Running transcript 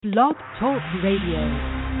Blog Talk Radio.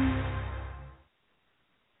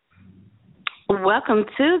 Welcome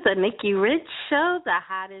to the Nikki Rich Show, the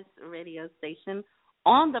hottest radio station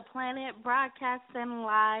on the planet, broadcasting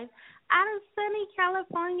live out of sunny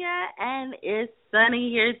California, and it's sunny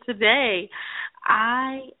here today.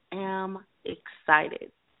 I am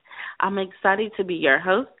excited. I'm excited to be your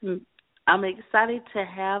host. I'm excited to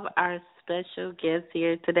have our special guest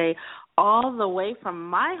here today, all the way from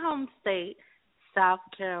my home state, South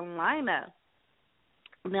Carolina.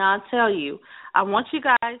 Now, I'll tell you, I want you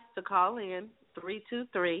guys to call in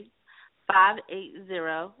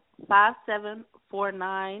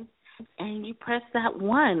 323-580-5749, and you press that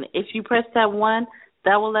 1. If you press that 1,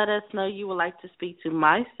 that will let us know you would like to speak to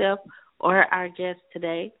myself or our guest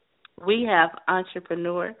today. We have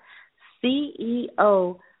entrepreneur, CEO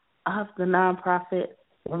of the nonprofit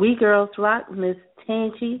We Girlz Rock, Miss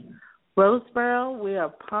Tangie Roseboro. We are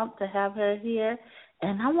pumped to have her here,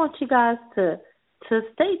 and I want you guys to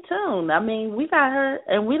stay tuned. I mean, we got her,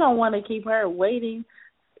 and we don't want to keep her waiting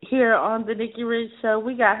here on the Nikki Rich Show.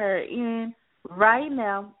 We got her in right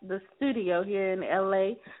now, the studio here in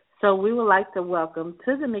L.A., so we would like to welcome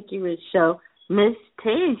to the Nikki Rich Show Miss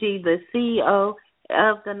Tangie, the CEO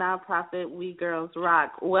of the nonprofit We Girlz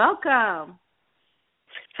Rock. Welcome.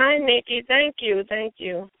 Hi, Nikki. Thank you. Thank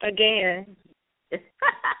you again.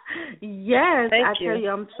 Yes, Thank you. Tell you,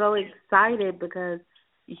 I'm so excited because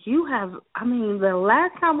you have, I mean, the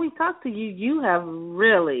last time we talked to you, you have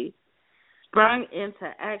really sprung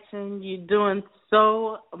into action. You're doing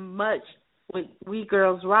so much with We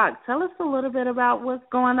Girlz Rock. Tell us a little bit about what's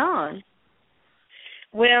going on.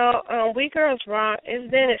 Well, We Girlz Rock has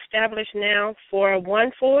been established now for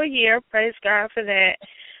one full year. Praise God for that.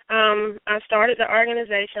 I started the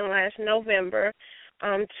organization last November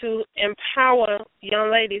to empower young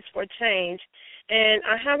ladies for change. And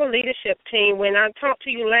I have a leadership team. When I talked to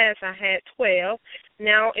you last, I had 12.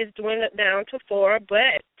 Now it's dwindled down to 4,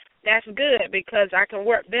 but that's good because I can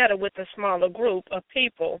work better with a smaller group of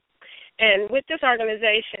people. And with this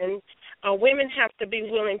organization, women have to be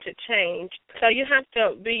willing to change. So you have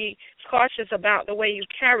to be cautious about the way you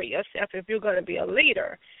carry yourself if you're going to be a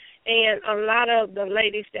leader. And a lot of the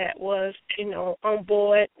ladies that was, on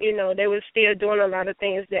board, they were still doing a lot of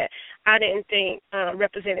things that I didn't think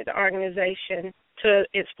represented the organization to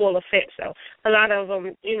its full effect. So a lot of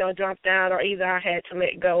them, dropped out or either I had to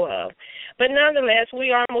let go of. But nonetheless,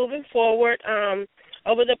 we are moving forward.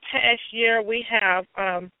 Over the past year, we have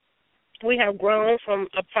grown from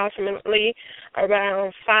approximately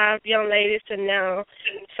around 5 young ladies to now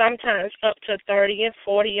sometimes up to 30 and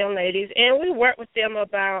 40 young ladies. And we work with them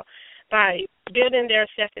by building their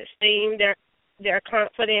self-esteem, their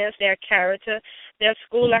confidence, their character, their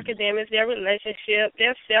school academics, their relationship,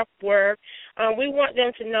 their self-worth. We want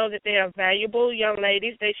them to know that they are valuable young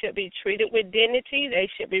ladies. They should be treated with dignity. They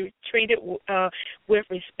should be treated with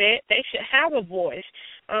respect. They should have a voice.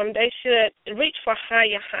 They should reach for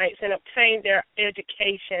higher heights and obtain their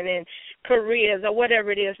education and careers or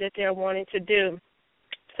whatever it is that they're wanting to do.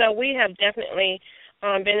 So we have definitely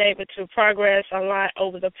been able to progress a lot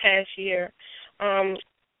over the past year.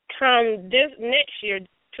 Come this next year,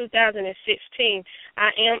 2016,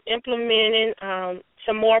 I am implementing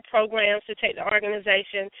some more programs to take the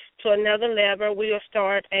organization to another level. We will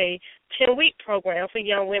start a 10-week program for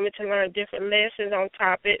young women to learn different lessons on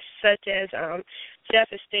topics such as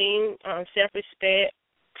self-esteem, self-respect,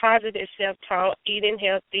 positive self-talk, eating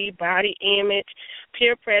healthy, body image,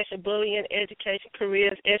 peer pressure, bullying, education,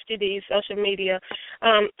 careers, STDs, social media.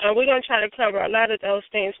 We're going to try to cover a lot of those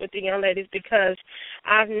things with the young ladies because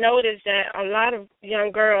I've noticed that a lot of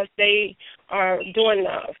young girls, they are doing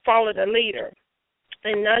follow the leader.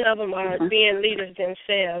 And none of them are being leaders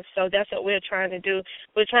themselves. So that's what we're trying to do.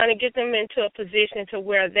 We're trying to get them into a position to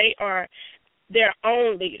where they are their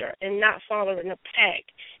own leader and not following the pack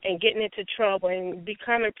and getting into trouble and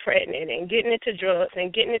becoming pregnant and getting into drugs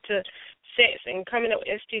and getting into sex and coming up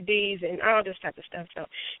with STDs and all this type of stuff. So,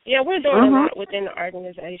 yeah, we're doing a lot within the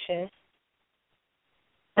organization.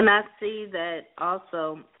 And I see that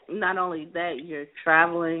also, not only that, you're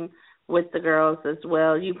traveling with the girls as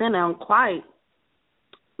well. You've been on quite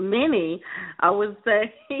many, I would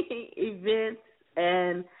say, events,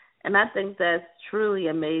 and I think that's truly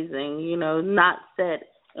amazing, not set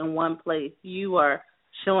in one place. You are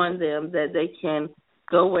showing them that they can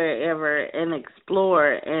go wherever and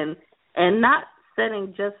explore and not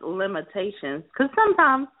setting just limitations. Because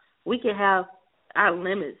sometimes we can have our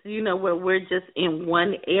limits, where we're just in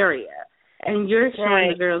one area. And you're showing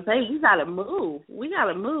the girls, hey, we got to move. We got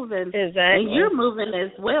to move. And you're moving as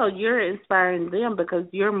well. You're inspiring them because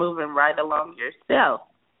you're moving right along yourself.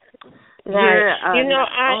 Right.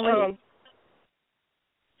 Only...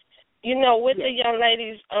 With the young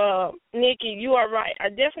ladies, Nikki, you are right. I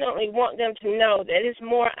definitely want them to know that it's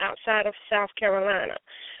more outside of South Carolina.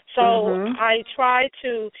 So I try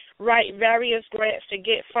to write various grants to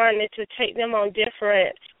get funded to take them on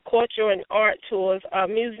different culture and art tours,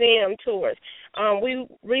 museum tours. We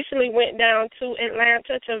recently went down to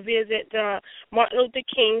Atlanta to visit the Martin Luther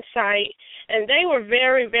King site, and they were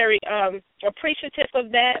very, very appreciative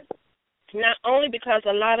of that, not only because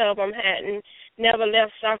a lot of them hadn't never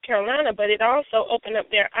left South Carolina, but it also opened up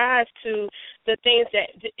their eyes to the things that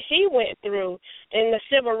he went through in the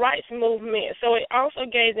civil rights movement. So it also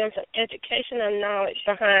gave them some educational knowledge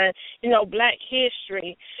behind, Black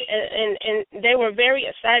history. And they were very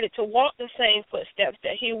excited to walk the same footsteps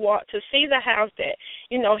that he walked, to see the house that,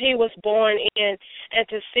 he was born in, and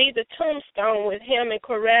to see the tombstone with him and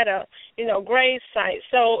Coretta, grave site.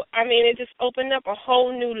 So, it just opened up a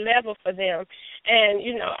whole new level for them. And,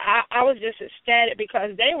 I was just ecstatic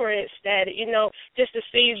because they were ecstatic, just to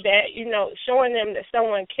see that, showing them that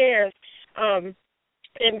someone cares,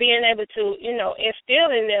 and being able to,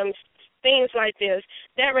 instill in them things like this,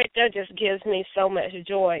 that right there just gives me so much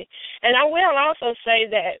joy. And I will also say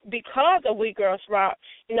that because of We Girls Rock,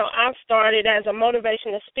 I've started as a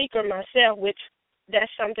motivational speaker myself, which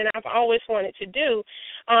that's something I've always wanted to do.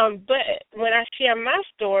 But when I share my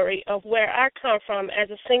story of where I come from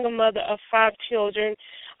as a single mother of 5 children,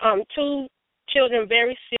 2 children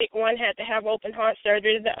very sick. One had to have open heart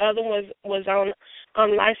surgery. The other was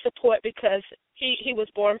on life support because he was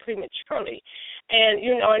born prematurely. And,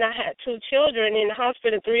 and I had 2 children in the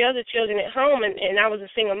hospital, 3 other children at home, and I was a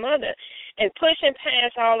single mother. And pushing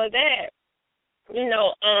past all of that,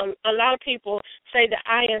 a lot of people say that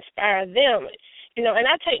I inspire them. And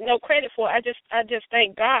I take no credit for it. I just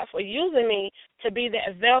thank God for using me to be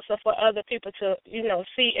that vessel for other people to,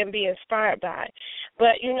 see and be inspired by.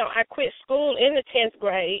 But, I quit school in the 10th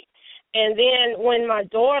grade. And then when my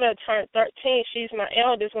daughter turned 13, she's my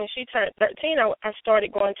eldest, when she turned 13, I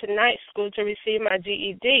started going to night school to receive my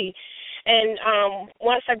GED. And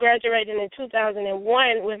once I graduated in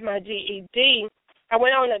 2001 with my GED, I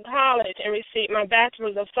went on to college and received my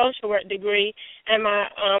Bachelor's of Social Work degree and my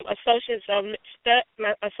Associates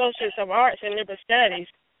of Arts in Liberal Studies.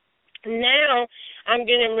 Now I'm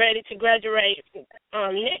getting ready to graduate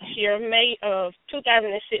next year, May of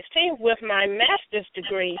 2016, with my master's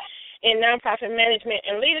degree in nonprofit management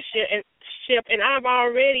and leadership, and I've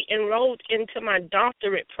already enrolled into my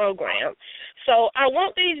doctorate program. So I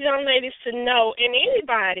want these young ladies to know, and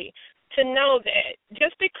anybody, to know that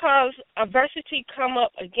just because adversity come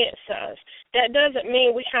up against us, that doesn't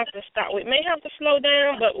mean we have to stop. We may have to slow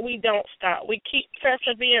down, but we don't stop. We keep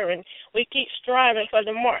persevering. We keep striving for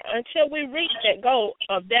the mark until we reach that goal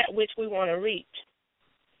of that which we want to reach.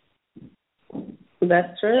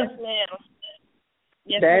 That's true. Yes, ma'am.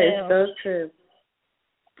 Yes, that ma'am. Is so true.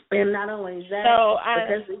 And not only that,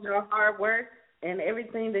 because of your hard work and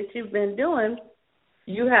everything that you've been doing,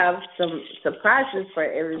 you have some surprises for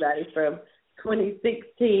everybody from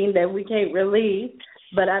 2016 that we can't release,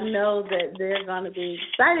 but I know that they're going to be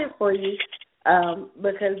excited for you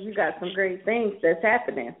because you got some great things that's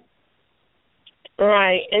happening.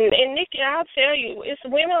 Right. And Nikki, I'll tell you, it's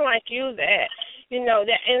women like you that,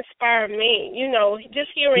 that inspire me. Just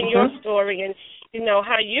hearing your story and,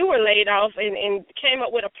 how you were laid off and came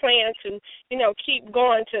up with a plan to, keep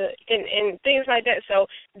going to and things like that. So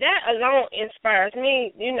that alone inspires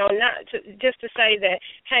me, not to just to say that,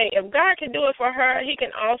 hey, if God can do it for her, he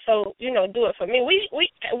can also, do it for me.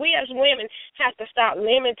 We as women have to stop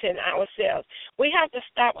limiting ourselves. We have to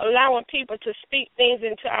stop allowing people to speak things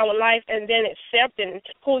into our life and then accepting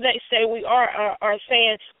who they say we are or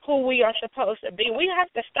saying who we are supposed to be. We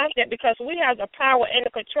have to stop that because we have the power and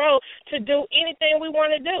the control to do anything we want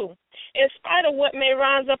to do, in spite of what may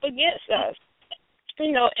rise up against us.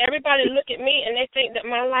 Everybody look at me and they think that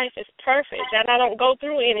my life is perfect, that I don't go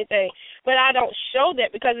through anything. But I don't show that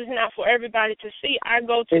because it's not for everybody to see. I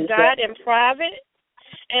go to God in private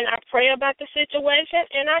and I pray about the situation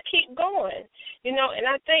and I keep going. And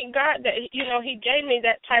I thank God that, he gave me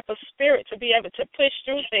that type of spirit to be able to push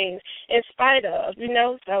through things in spite of,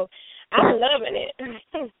 So I'm loving it.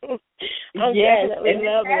 I'm definitely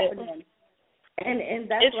loving it. And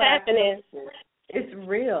that's it's happening. It's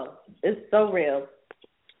real. It's so real.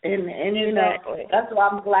 And exactly. That's why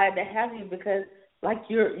I'm glad to have you because like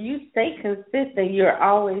you stay consistent. You're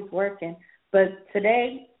always working. But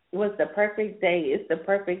today was the perfect day. It's the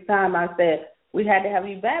perfect time. I said we had to have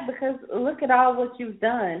you back because look at all what you've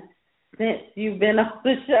done since you've been on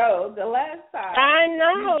the show the last time. I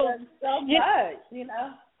know. You've done so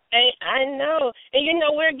much, I know. And,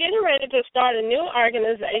 we're getting ready to start a new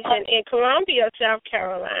organization in Columbia, South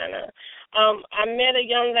Carolina. I met a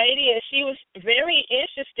young lady, and she was very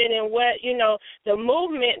interested in what, the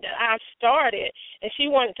movement that I've started, and she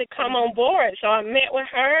wanted to come on board. So I met with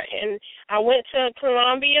her, and I went to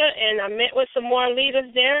Columbia, and I met with some more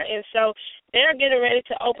leaders there, and so they're getting ready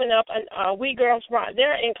to open up a We Girlz Rock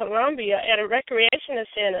there in Columbia at a recreational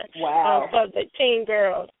center. Wow. For the teen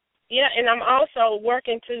girls. Yeah, and I'm also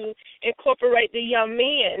working to incorporate the young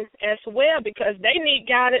men as well because they need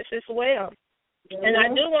guidance as well. Mm-hmm. And I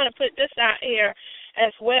do want to put this out here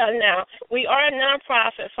as well. Now, we are a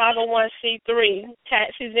nonprofit, 501c3,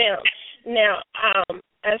 tax exempt. Now,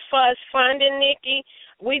 as far as funding, Nikki,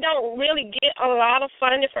 we don't really get a lot of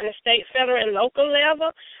funding from the state, federal, and local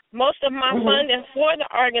level. Most of my funding for the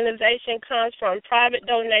organization comes from private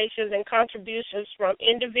donations and contributions from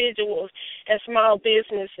individuals and small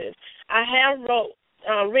businesses. I have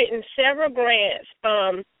written several grants,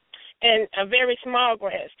 and very small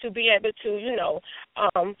grants to be able to,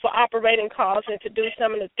 for operating costs and to do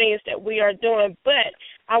some of the things that we are doing. But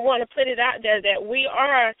I want to put it out there that we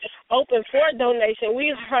are open for donation.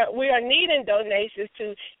 We are needing donations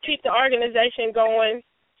to keep the organization going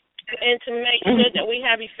and to make sure that we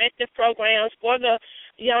have effective programs for the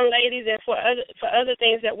young ladies and for other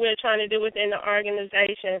things that we're trying to do within the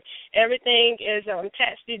organization. Everything is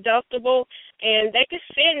tax deductible, and they can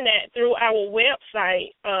send that through our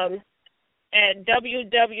website at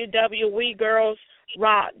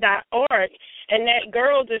www.wegirlzrock.org, and that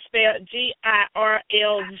girls is spelled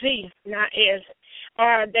Girlz, not S.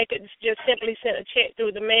 Or they could just simply send a check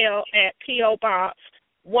through the mail at P.O. Box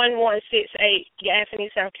 1168,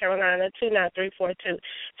 Gaffney, South Carolina, 29342.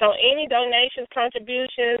 So any donations,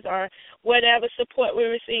 contributions, or whatever support we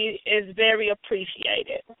receive is very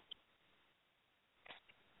appreciated.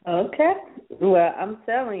 Okay. Well, I'm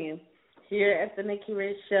telling you, here at the Nikki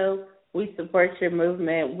Rich Show, we support your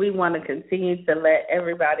movement. We want to continue to let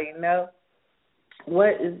everybody know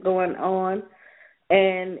what is going on,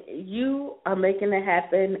 and you are making it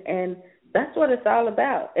happen, and that's what it's all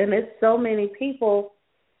about. And it's so many people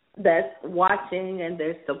that's watching and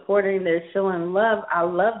they're supporting, they're showing love. I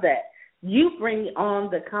love that. You bring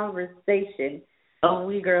on the conversation of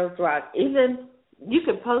We Girlz Rock. Even you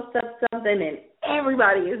could post up something and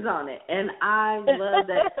everybody is on it, and I love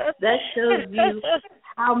that. That shows you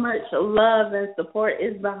how much love and support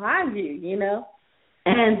is behind you,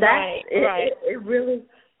 And that's right. It really,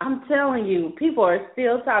 I'm telling you, people are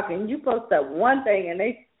still talking. You post up one thing and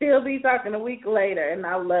they still be talking a week later, and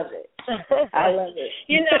I love it. I love it.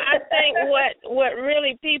 I think what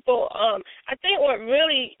really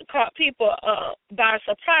caught people by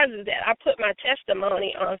surprise is that I put my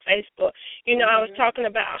testimony on Facebook. I was talking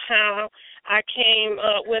about how I came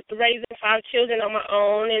up with raising 5 children on my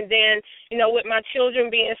own, and then, with my children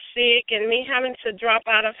being sick and me having to drop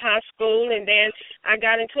out of high school, and then I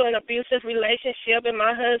got into an abusive relationship, and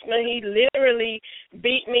my husband, he literally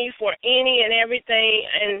beat me for any and everything,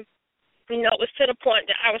 and it was to the point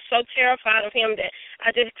that I was so terrified of him that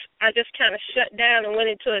I just kind of shut down and went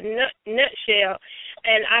into a nutshell.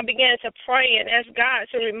 And I began to pray and ask God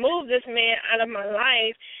to remove this man out of my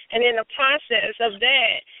life. And in the process of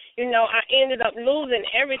that, I ended up losing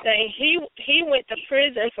everything. He went to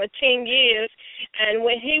prison for 10 years, and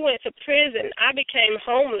when he went to prison, I became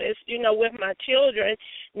homeless, with my children,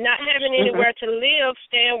 not having anywhere to live,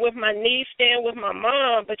 staying with my niece, staying with my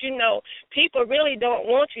mom. But, people really don't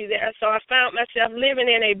want you there. So I found myself living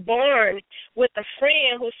in a barn with a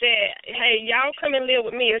friend who said, hey, y'all come and live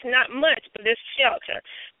with me. It's not much, but it's shelter.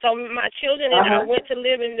 So my children and I went to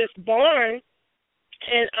live in this barn,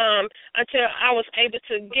 and until I was able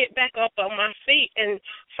to get back up on my feet and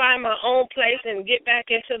find my own place and get back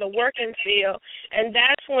into the working field. And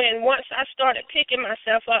that's when, once I started picking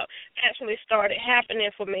myself up, actually started happening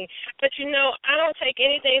for me. But, I don't take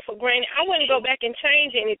anything for granted. I wouldn't go back and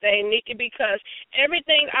change anything, Nikki, because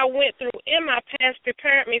everything I went through in my past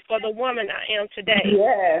prepared me for the woman I am today.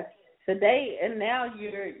 Yeah, today, and now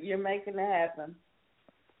you're making it happen.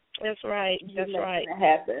 That's right. That's right. Making it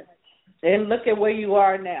happen. And look at where you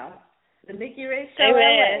are now. The Nikki Rich Show, Amen.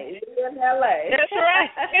 LA. You're in LA. That's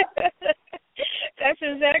right. That's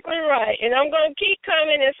exactly right. And I'm going to keep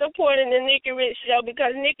coming and supporting the Nikki Rich Show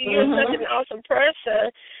because, Nikki, you're such an awesome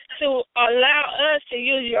person to allow us to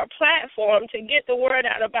use your platform to get the word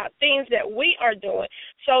out about things that we are doing.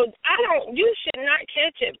 So you should not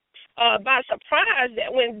catch it by surprise that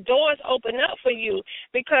when doors open up for you,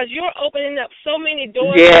 because you're opening up so many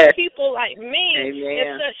doors Yes. for people like me in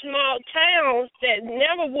Amen. such small towns that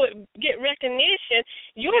never would get recognition.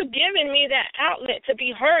 You're giving me that outlet to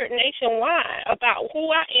be heard nationwide about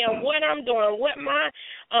who I am, what I'm doing,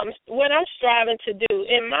 what I'm striving to do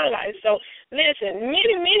in my life. So listen,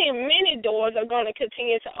 many doors are going to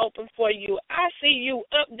continue to open for you. I see you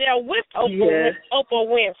up there with Oprah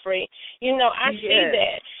Winfrey. You know, I see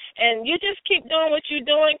that. And you just keep doing what you're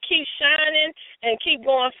doing, keep shining, and keep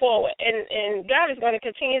going forward. And God is going to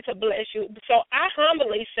continue to bless you. So I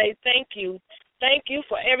humbly say thank you. Thank you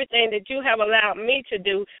for everything that you have allowed me to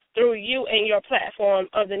do through you and your platform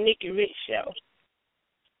of the Nikki Rich Show.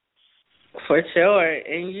 For sure.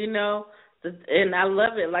 And, you know, and I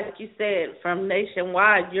love it. Like you said, from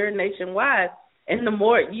nationwide, you're nationwide. And the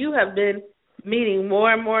more you have been meeting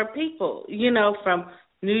more and more people, you know, from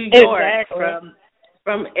New York,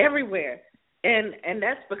 from everywhere. And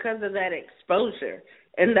that's because of that exposure.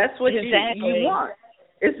 And that's what you want.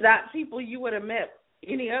 It's not people you would have met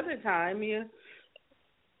any other time. You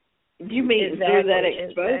meet through that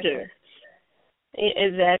exposure.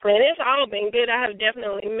 Exactly. And it's all been good. I have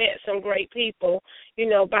definitely met some great people, you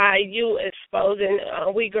know, by you exposing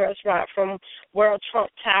We Girls Rock from World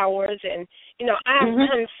Trump Towers. And, you know,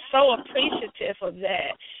 I'm so appreciative of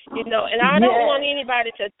that, you know. And I don't want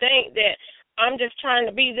anybody to think that I'm just trying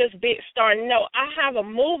to be this big star. No, I have a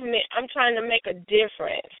movement. I'm trying to make a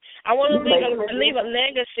difference. I want to leave a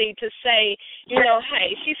legacy to say, you know,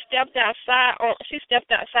 hey, she stepped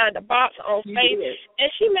outside the box on faith,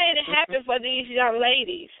 and she made it happen for these young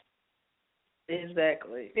ladies.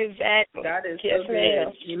 Exactly. God is so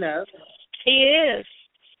good, you know. He is.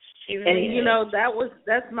 He really and you know,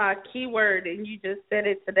 that's my key word, and you just said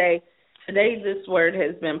it today. Today, this word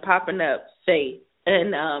has been popping up, faith,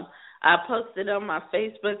 and I posted on my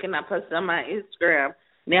Facebook and I posted on my Instagram.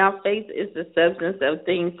 Now faith is the substance of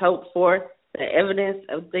things hoped for, the evidence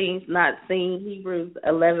of things not seen, Hebrews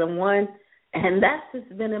 11:1. And that's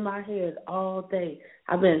just been in my head all day.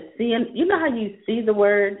 I've been seeing, you know how you see the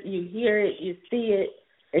word, you hear it, you see it.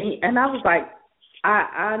 And I was like,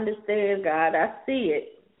 I understand, God, I see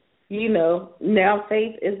it. You know, now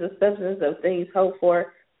faith is the substance of things hoped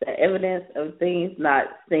for, the evidence of things not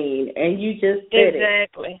seen. And you just said it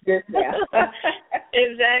just now.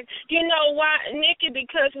 Exactly. You know why, Nikki?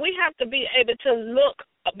 Because we have to be able to look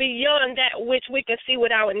beyond that which we can see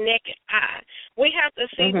with our naked eye. We have to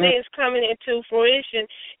see things coming into fruition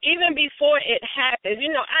even before it happens.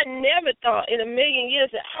 You know, I never thought in a million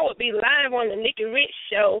years that I would be live on the Nikki Rich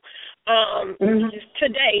Show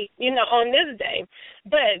today, you know, on this day.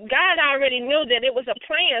 But God already knew that it was a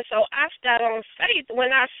plan, so I started on faith when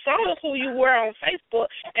I saw who you were on Facebook,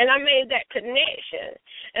 and I made that connection.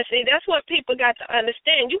 And see, that's what people got to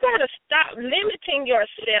understand. You got to stop limiting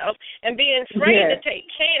yourself and being afraid to take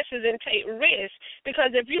chances and take risks,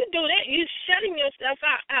 because if you do that, you're shutting yourself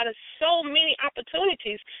out of so many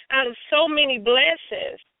opportunities, out of so many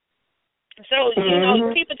blessings. So, you know,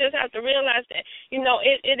 people just have to realize that, you know,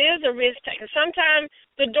 it is a risk taker. Sometimes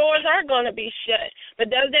the doors are going to be shut, but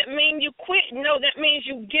does that mean you quit? No, that means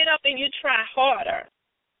you get up and you try harder.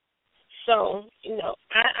 So, you know,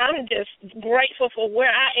 I'm just grateful for where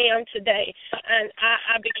I am today. And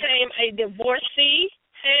I became a divorcee,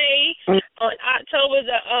 on October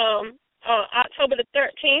the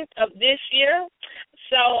 13th of this year.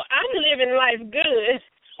 So I'm living life good.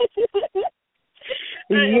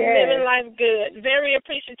 I am living life good. Very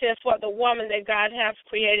appreciative for the woman that God has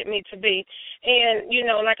created me to be. And, you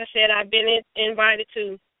know, like I said, I've been invited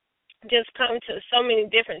to just come to so many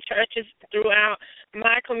different churches throughout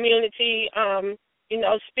my community, you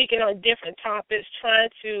know, speaking on different topics, trying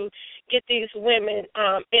to get these women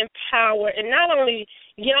empowered, and not only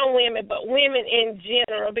young women, but women in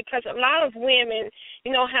general, because a lot of women,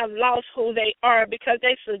 you know, have lost who they are because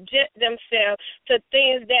they subject themselves to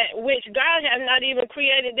things that which God has not even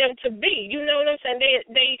created them to be. You know what I'm saying?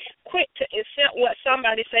 They quit to accept what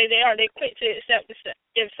somebody say they are. They quit to accept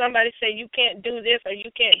if somebody say you can't do this or you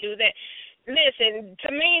can't do that. Listen, to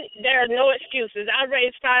me, there are no excuses. I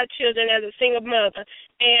raised 5 children as a single mother,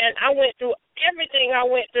 and I went through everything I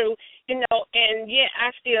went through, you know, and yet I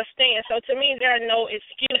still stand. So to me, there are no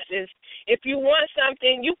excuses. If you want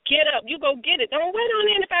something, you get up, you go get it. Don't wait on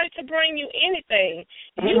anybody to bring you anything.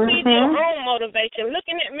 You need your own motivation. Look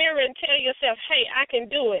in that mirror and tell yourself, hey, I can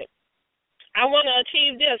do it. I want to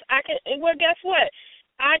achieve this. Well, guess what?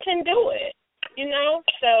 I can do it, you know,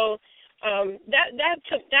 so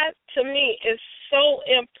that to me is so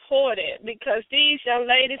important, because these young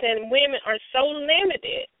ladies and women are so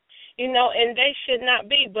limited. and they should not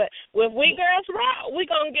be. But with We Girls Rock, we're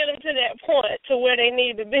going to get them to that point to where they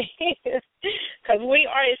need to be. Because we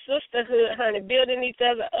are a sisterhood, honey, building each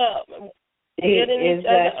other up. Building each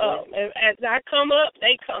other up. And as I come up,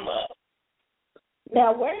 they come up.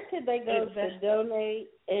 Now, where could they go to donate,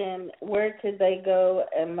 and where could they go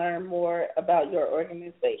and learn more about your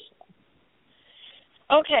organization?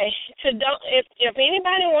 Okay, if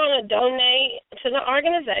anybody want to donate to the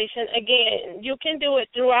organization, again, you can do it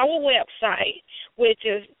through our website, which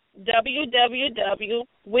is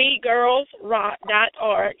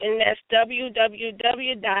www.wegirlsrock.org, and that's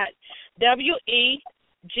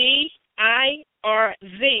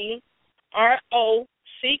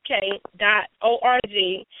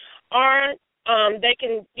www.wegirlsrock.org, or they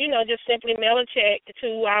can, just simply mail a check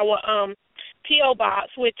to our P.O.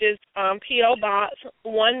 Box, which is P.O. Box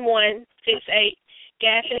 1168,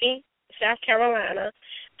 Gaffney, South Carolina,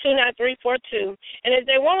 29342. And if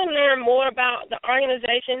they want to learn more about the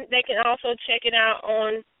organization, they can also check it out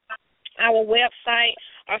on our website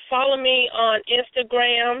or follow me on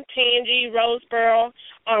Instagram, Tangie, Roseboro,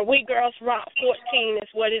 or We Girls Rock 14 is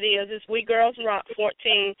what it is. It's We Girls Rock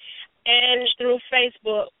 14. And through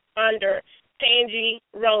Facebook under Tangie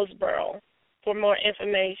Roseboro for more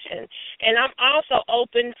information. And I'm also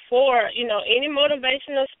open for, any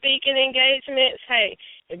motivational speaking engagements. Hey,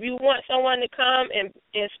 if you want someone to come and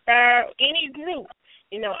inspire any group,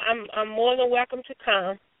 I'm more than welcome to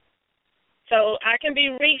come. So I can be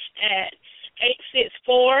reached at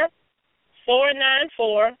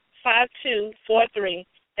 864-494-5243.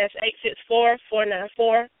 That's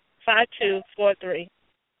 864-494-5243.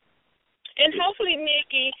 And hopefully,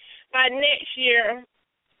 Nikki, by next year,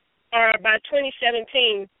 or by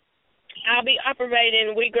 2017, I'll be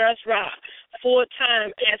operating We Girls Rock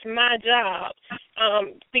full-time as my job,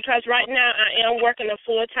 because right now I am working a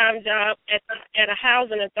full-time job at a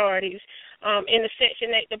housing authorities in the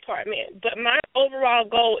Section 8 department. But my overall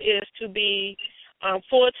goal is to be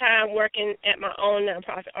full-time working at my own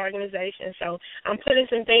nonprofit organization. So I'm putting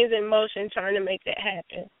some things in motion trying to make that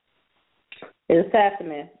happen. It's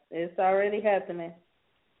happening. It's already happening.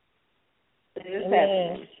 It's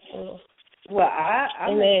happening. Well,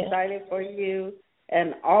 I'm excited for you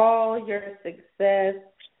and all your success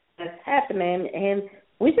that's happening. And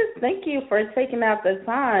we just thank you for taking out the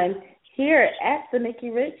time here at the Nikki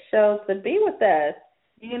Rich Show to be with us.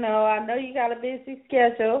 I know you got a busy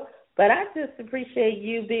schedule, but I just appreciate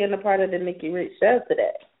you being a part of the Nikki Rich Show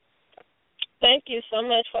today. Thank you so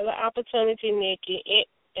much for the opportunity, Nikki.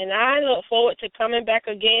 And I look forward to coming back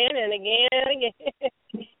again and again and again.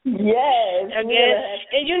 Yes. Again.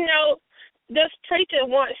 And this preacher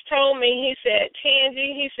once told me, he said,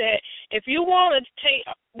 Tangie, if you want to take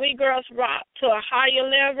We Girls Rock to a higher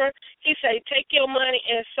level, he said, take your money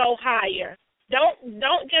and sow higher.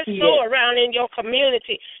 Don't just sow around in your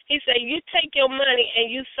community. He said, you take your money and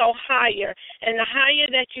you sow higher. And the higher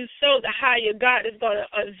that you sow, the higher God is going to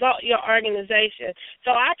exalt your organization.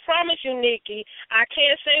 So I promise you, Nikki, I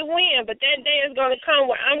can't say when, but that day is going to come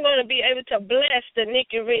where I'm going to be able to bless the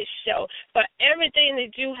Nikki Rich Show for everything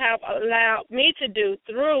that you have allowed me to do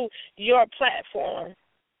through your platform.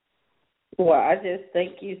 Well, I just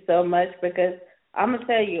thank you so much, because I'm going to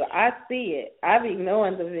tell you, I see it. I be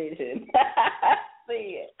knowing the vision. I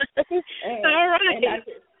see it. All right.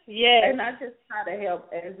 And I just try to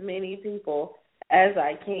help as many people as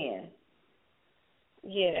I can.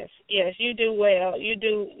 Yes, you do well. You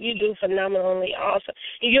do phenomenally awesome.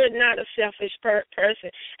 You're not a selfish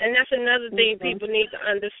person. And that's another thing people need to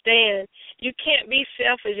understand. You can't be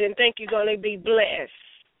selfish and think you're going to be blessed.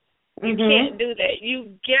 You can't do that.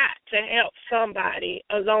 You've got to help somebody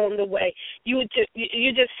along the way. You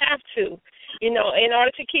just have to. In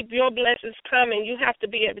order to keep your blessings coming, you have to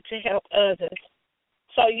be able to help others.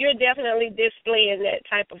 So you're definitely displaying that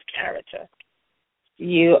type of character.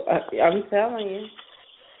 I'm telling you.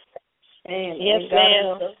 And, yes, God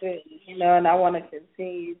ma'am. is so good, and I want to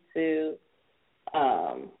continue to,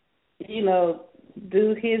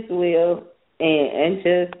 do His will and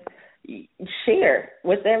just share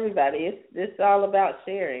with everybody. It's all about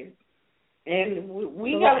sharing, and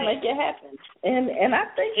we got to make it happen. And I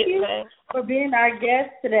thank you for being our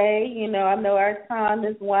guest today. I know our time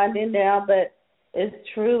is winding down, but it's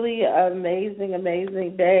truly an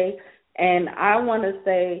amazing day. And I want to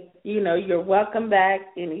say, you're welcome back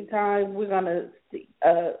anytime. We're going to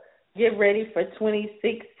get ready for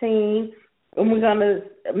 2016, and we're going to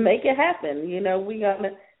make it happen. We're going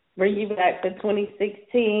to bring you back for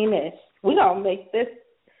 2016, and we're going to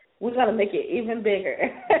make it even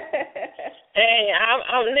bigger. Hey,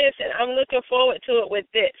 I'm looking forward to it with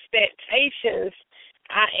the expectations.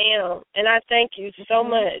 I am, and I thank you so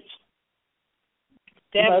much.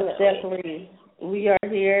 Definitely. Most definitely. We are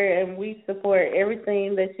here and we support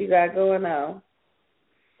everything that you got going on.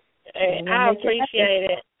 Hey, I appreciate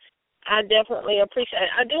it. I definitely appreciate it.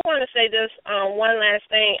 I do want to say this one last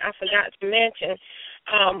thing I forgot to mention.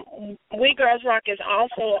 We Girlz Rock is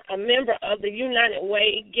also a member of the United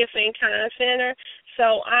Way Gift and Kind Center,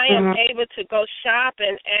 so I am able to go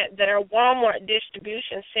shopping at their Walmart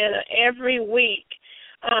distribution center every week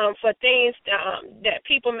for things that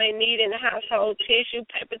people may need in the household: tissue,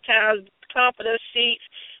 paper towels, comforters, sheets,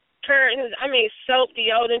 curtains. I mean, soap,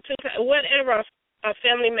 deodorant, whatever a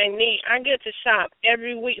family may need. I get to shop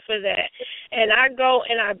every week for that, and I go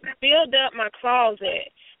and I build up my closet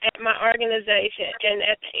at my organization, and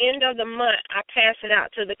at the end of the month, I pass it out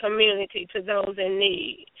to the community, to those in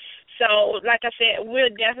need. So, like I said, we're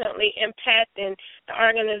definitely impacting the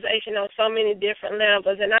organization on so many different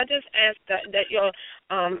levels, and I just ask that your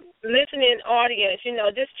listening audience,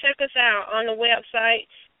 just check us out on the website,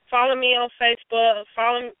 follow me on Facebook,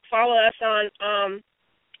 follow us on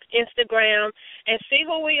Instagram, and see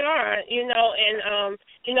who we are,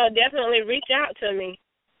 and definitely reach out to me.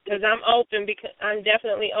 Because I'm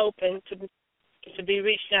definitely open to be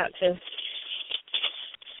reached out to.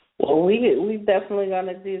 Well, we definitely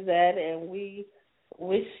gonna do that, and we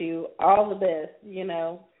wish you all the best.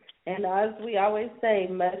 And as we always say,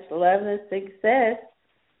 much love and success.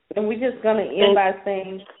 And we're just gonna end by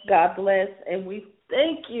saying God bless, and we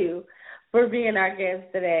thank you for being our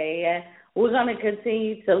guest today. And we're going to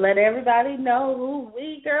continue to let everybody know who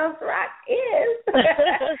We Girlz Rock is.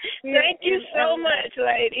 Thank you so much,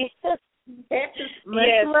 lady.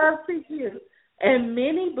 Much love to you. And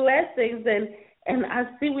many blessings. And I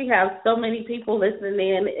see we have so many people listening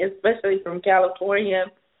in, especially from California.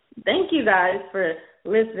 Thank you guys for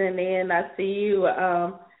listening in. I see you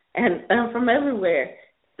and from everywhere.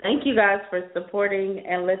 Thank you guys for supporting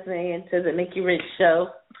and listening in to the Nikki Rich Show.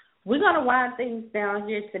 We're going to wind things down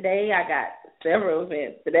here today. I got several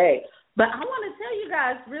events today. But I want to tell you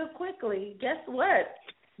guys real quickly, guess what?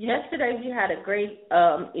 Yesterday we had a great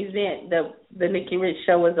event that the Nikki Rich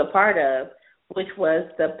Show was a part of, which was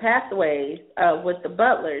the Pathways with the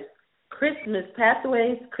Butlers.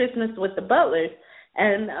 Pathways Christmas with the Butlers.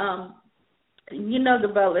 And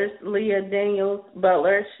the Butlers, Leah Daniels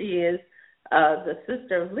Butler, she is the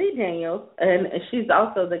sister of Lee Daniels, and she's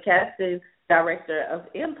also the casting director of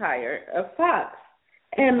Empire of Fox.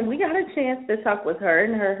 And we got a chance to talk with her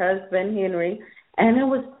and her husband, Henry, and it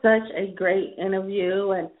was such a great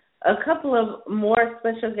interview. And a couple of more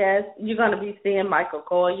special guests. You're going to be seeing Michael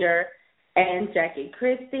Collier and Jackie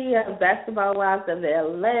Christie of Basketball Wives of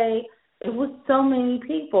L.A. It was so many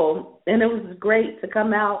people, and it was great to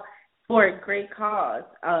come out for a great cause,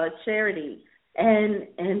 charity, and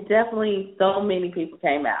definitely so many people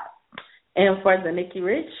came out. And for the Nikki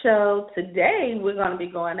Rich Show, today we're going to be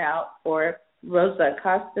going out for Rosa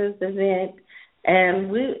Acosta's event,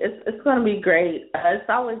 and it's going to be great. It's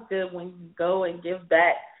always good when you go and give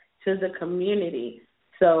back to the community.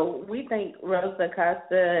 So we thank Rosa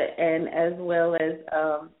Acosta and as well as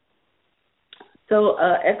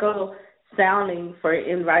Echo Sounding for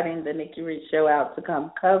inviting the Nikki Rich Show out to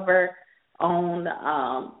come cover on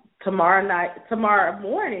tomorrow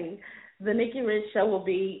morning. The Nikki Rich Show will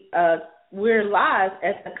be we're live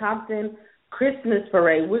at the Compton Christmas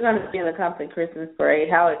Parade. We're going to be in the Compton Christmas Parade.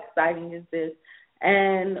 How exciting is this?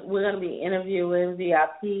 And we're going to be interviewing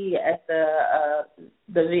VIP at the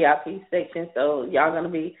VIP section. So y'all going to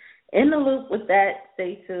be in the loop with that.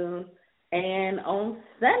 Stay tuned. And on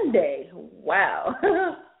Sunday, wow,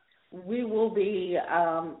 we will be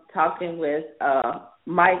talking with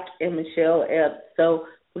Mike and Michelle Epps. So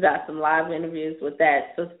we got some live interviews with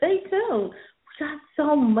that. So stay tuned. We got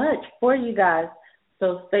so much for you guys.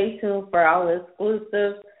 So stay tuned for all the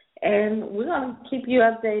exclusives. And we're going to keep you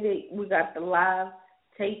updated. We got the live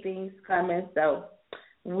tapings coming. So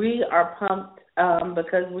we are pumped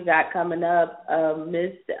because we got coming up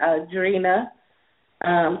Miss Drina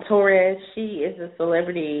Torres. She is a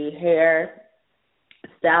celebrity hair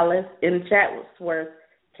stylist in Chatsworth,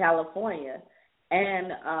 California.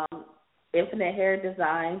 And Infinite Hair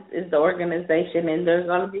Designs is the organization, and they're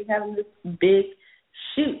going to be having this big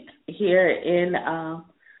shoot here in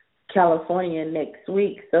California next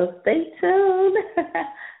week. So stay tuned.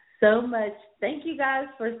 So much. Thank you guys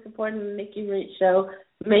for supporting the Nikki Rich Show.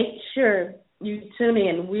 Make sure you tune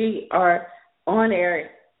in. We are on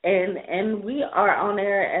air, and we are on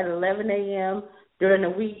air at 11 a.m. during the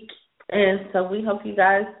week. And so we hope you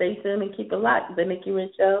guys stay tuned and keep it locked. The Nikki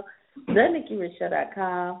Rich Show,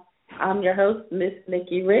 TheNikkiRichShow.com. I'm your host, Miss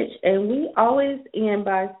Nikki Rich, and we always end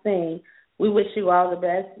by saying we wish you all the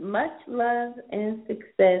best, much love and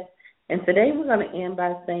success, And today we're going to end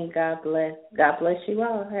by saying God bless. God bless you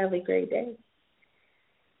all. Have a great day.